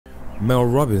Mel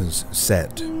Robbins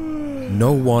said,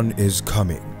 "No one is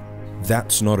coming."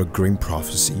 That's not a grim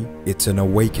prophecy, it's an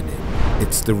awakening.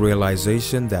 It's the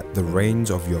realization that the reins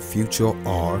of your future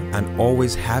are and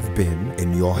always have been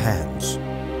in your hands.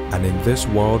 And in this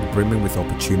world brimming with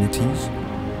opportunities,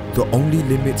 the only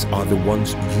limits are the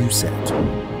ones you set.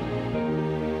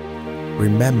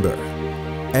 Remember,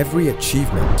 every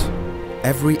achievement,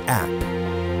 every app,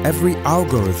 every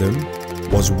algorithm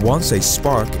was once a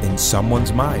spark in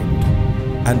someone's mind.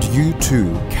 And you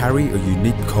too carry a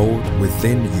unique code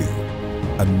within you,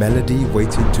 a melody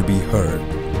waiting to be heard,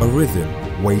 a rhythm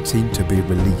waiting to be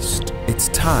released. It's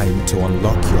time to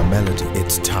unlock your melody.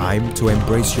 It's time to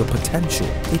embrace your potential.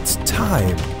 It's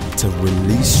time to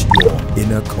release your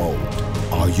inner code.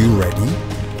 Are you ready?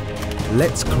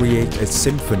 Let's create a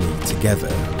symphony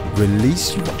together.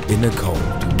 Release your inner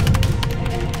code.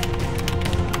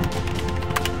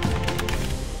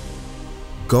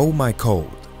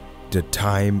 Gomycode. The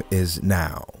time is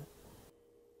now.